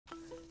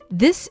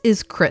This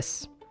is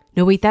Chris.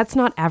 No, wait, that's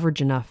not average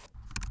enough.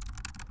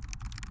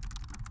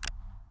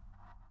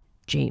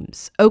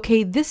 James.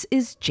 Okay, this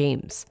is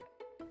James.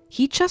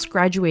 He just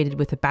graduated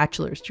with a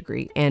bachelor's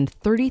degree and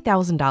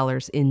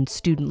 $30,000 in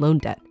student loan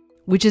debt,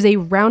 which is a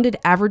rounded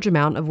average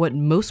amount of what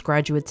most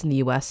graduates in the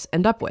US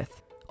end up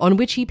with, on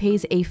which he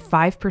pays a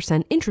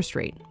 5% interest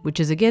rate,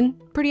 which is,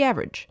 again, pretty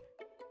average.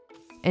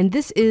 And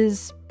this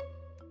is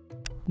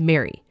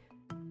Mary.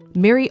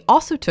 Mary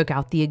also took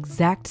out the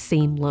exact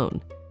same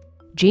loan.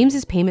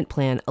 James's payment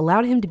plan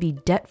allowed him to be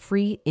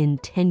debt-free in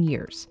 10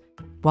 years,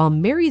 while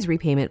Mary's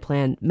repayment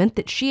plan meant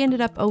that she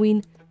ended up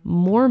owing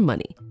more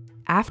money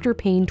after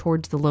paying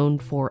towards the loan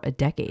for a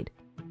decade.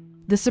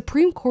 The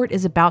Supreme Court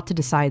is about to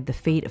decide the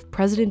fate of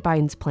President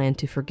Biden's plan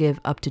to forgive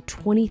up to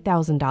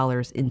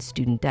 $20,000 in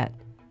student debt.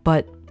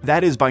 But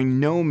that is by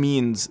no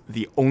means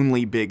the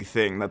only big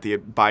thing that the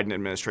Biden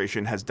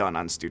administration has done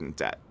on student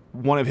debt.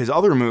 One of his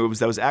other moves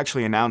that was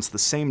actually announced the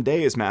same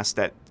day as mass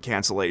debt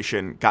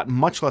cancellation got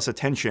much less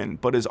attention,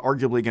 but is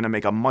arguably going to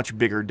make a much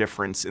bigger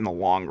difference in the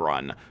long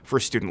run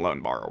for student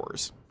loan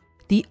borrowers.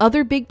 The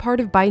other big part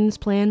of Biden's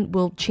plan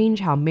will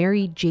change how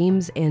Mary,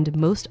 James, and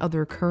most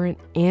other current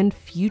and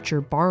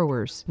future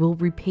borrowers will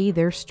repay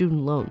their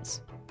student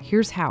loans.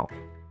 Here's how.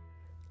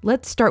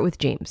 Let's start with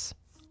James.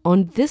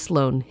 On this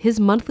loan, his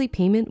monthly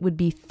payment would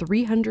be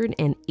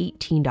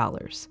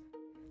 $318.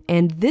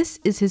 And this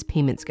is his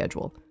payment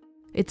schedule.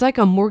 It's like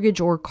a mortgage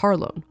or car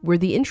loan, where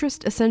the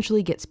interest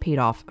essentially gets paid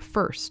off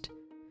first.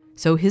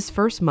 So his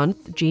first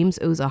month, James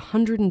owes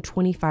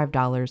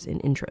 $125 in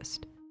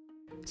interest.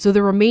 So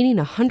the remaining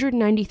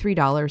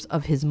 $193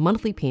 of his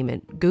monthly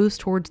payment goes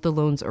towards the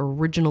loan's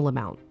original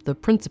amount, the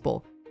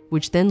principal,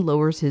 which then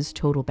lowers his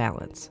total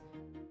balance.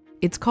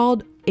 It's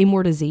called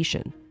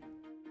amortization.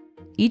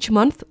 Each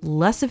month,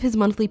 less of his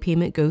monthly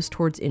payment goes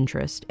towards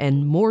interest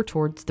and more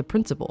towards the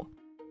principal.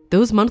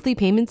 Those monthly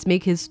payments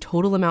make his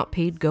total amount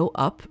paid go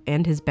up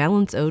and his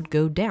balance owed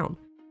go down,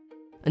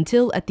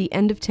 until at the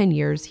end of 10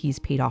 years, he's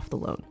paid off the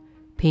loan,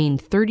 paying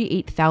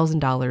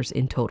 $38,000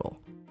 in total.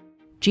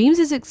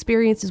 James's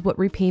experience is what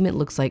repayment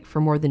looks like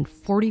for more than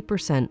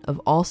 40% of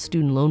all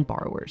student loan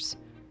borrowers.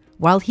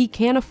 While he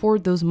can't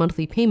afford those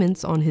monthly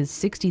payments on his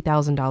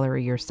 $60,000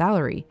 a year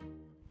salary,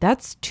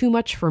 that's too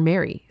much for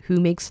Mary, who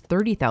makes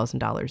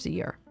 $30,000 a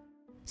year.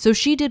 So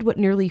she did what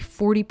nearly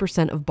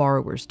 40% of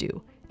borrowers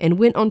do, and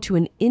went onto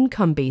an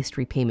income-based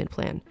repayment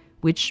plan,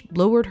 which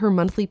lowered her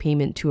monthly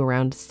payment to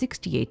around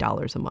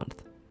 $68 a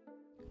month.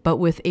 But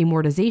with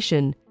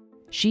amortization,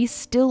 she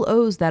still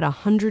owes that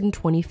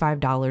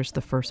 $125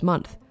 the first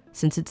month,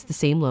 since it's the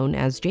same loan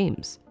as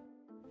James.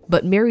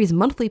 But Mary's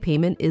monthly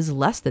payment is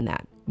less than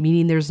that,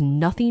 meaning there's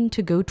nothing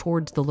to go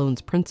towards the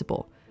loan's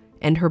principal,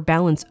 and her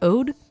balance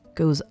owed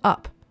goes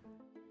up.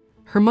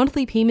 Her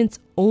monthly payments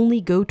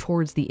only go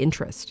towards the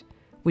interest,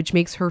 which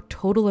makes her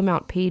total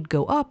amount paid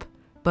go up,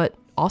 but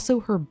also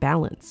her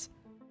balance.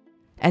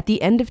 At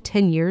the end of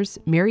 10 years,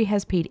 Mary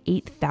has paid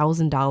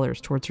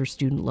 $8,000 towards her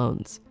student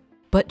loans,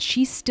 but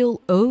she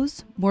still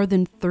owes more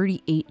than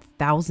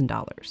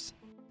 $38,000.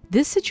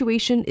 This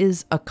situation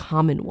is a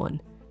common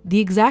one.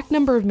 The exact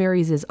number of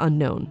Marys is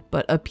unknown,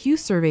 but a Pew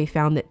survey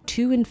found that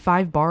 2 in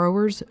 5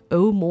 borrowers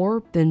owe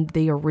more than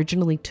they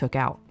originally took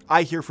out.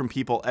 I hear from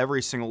people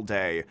every single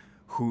day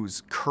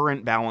whose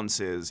current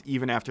balances,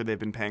 even after they've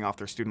been paying off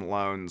their student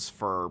loans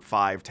for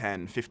 5,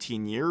 10,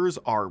 15 years,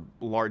 are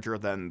larger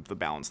than the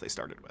balance they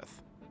started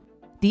with.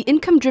 The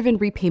income-driven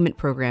repayment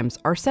programs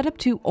are set up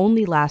to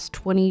only last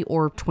 20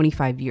 or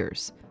 25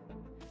 years.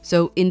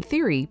 So in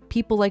theory,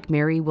 people like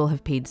Mary will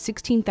have paid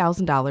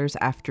 $16,000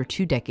 after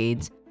 2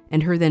 decades,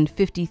 and her then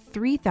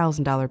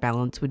 $53,000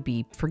 balance would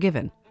be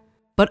forgiven.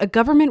 But a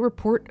government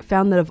report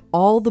found that of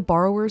all the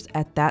borrowers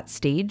at that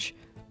stage,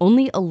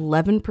 only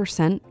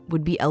 11%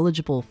 would be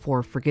eligible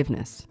for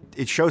forgiveness.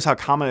 It shows how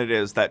common it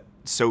is that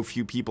so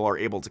few people are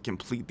able to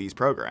complete these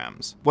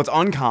programs. What's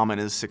uncommon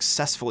is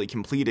successfully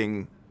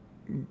completing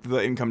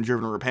the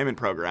income-driven repayment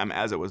program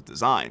as it was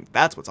designed.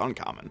 That's what's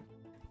uncommon.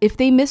 If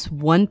they miss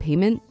one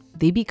payment,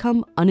 they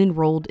become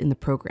unenrolled in the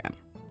program.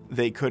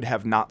 They could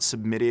have not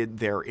submitted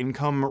their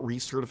income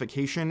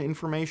recertification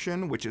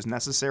information, which is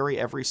necessary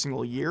every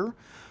single year.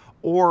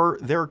 Or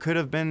there could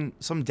have been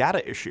some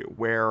data issue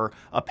where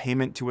a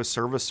payment to a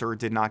servicer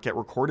did not get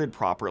recorded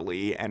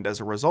properly, and as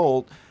a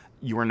result,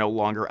 you are no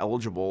longer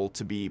eligible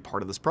to be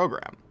part of this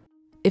program.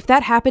 If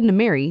that happened to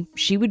Mary,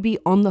 she would be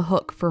on the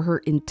hook for her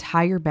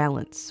entire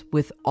balance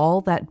with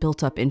all that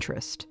built-up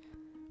interest.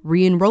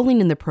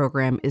 Re-enrolling in the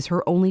program is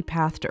her only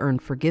path to earn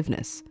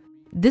forgiveness.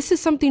 This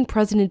is something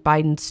President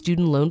Biden's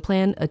student loan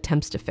plan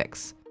attempts to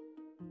fix.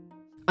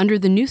 Under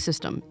the new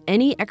system,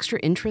 any extra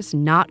interest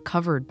not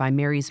covered by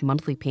Mary's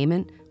monthly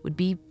payment would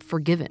be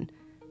forgiven,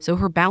 so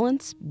her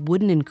balance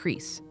wouldn't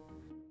increase.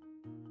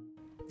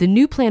 The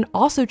new plan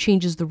also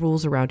changes the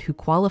rules around who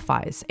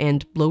qualifies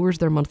and lowers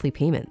their monthly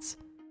payments.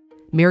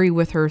 Mary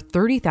with her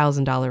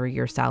 $30,000 a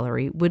year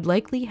salary would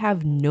likely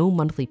have no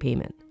monthly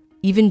payment.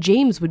 Even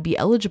James would be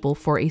eligible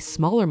for a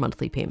smaller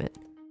monthly payment.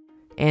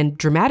 And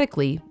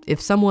dramatically,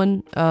 if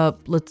someone,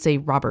 let's say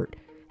Robert,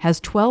 has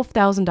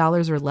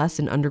 $12,000 or less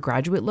in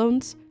undergraduate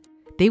loans,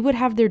 they would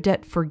have their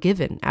debt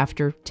forgiven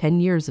after 10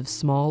 years of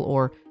small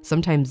or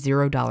sometimes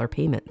 $0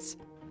 payments.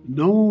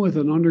 No one with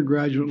an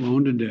undergraduate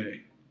loan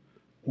today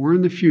or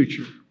in the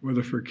future,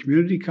 whether for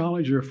community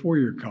college or a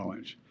four-year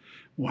college,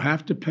 will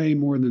have to pay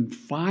more than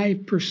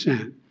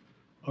 5%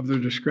 of their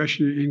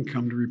discretionary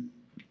income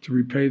to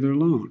repay their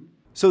loan.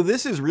 So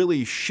this is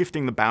really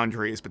shifting the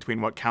boundaries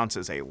between what counts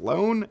as a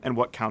loan and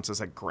what counts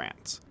as a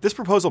grant. This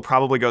proposal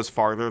probably goes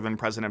farther than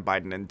President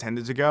Biden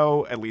intended to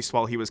go, at least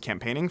while he was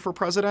campaigning for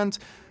president.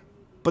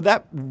 But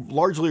that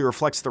largely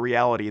reflects the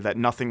reality that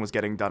nothing was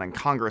getting done in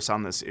Congress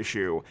on this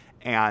issue,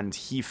 and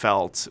he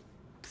felt,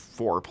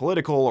 for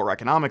political or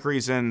economic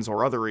reasons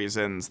or other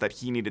reasons, that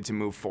he needed to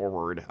move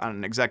forward on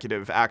an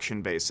executive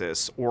action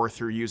basis or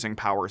through using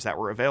powers that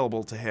were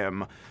available to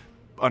him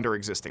under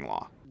existing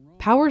law.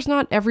 Powers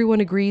not everyone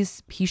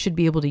agrees he should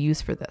be able to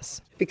use for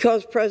this.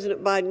 Because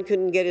President Biden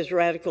couldn't get his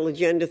radical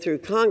agenda through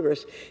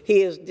Congress,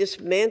 he is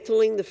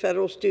dismantling the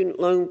federal student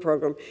loan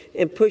program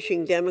and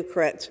pushing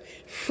Democrats'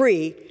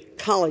 free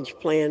college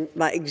plan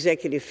by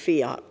executive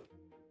fiat.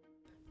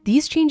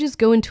 These changes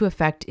go into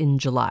effect in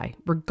July,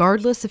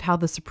 regardless of how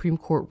the Supreme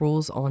Court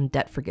rules on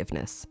debt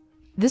forgiveness.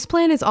 This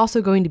plan is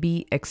also going to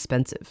be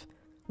expensive.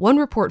 One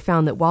report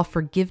found that while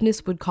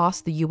forgiveness would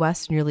cost the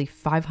U.S. nearly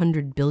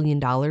 $500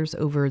 billion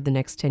over the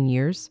next 10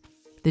 years,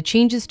 the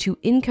changes to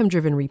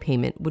income-driven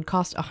repayment would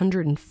cost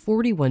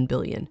 $141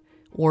 billion,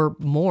 or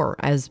more,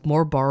 as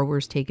more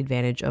borrowers take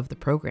advantage of the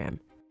program.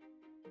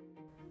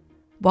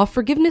 While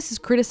forgiveness is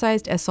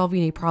criticized as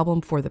solving a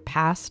problem for the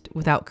past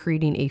without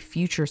creating a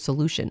future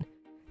solution,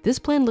 this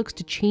plan looks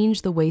to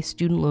change the way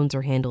student loans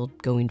are handled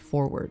going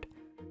forward.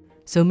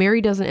 So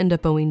Mary doesn't end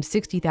up owing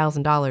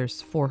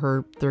 $60,000 for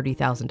her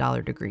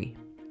 $30,000 degree.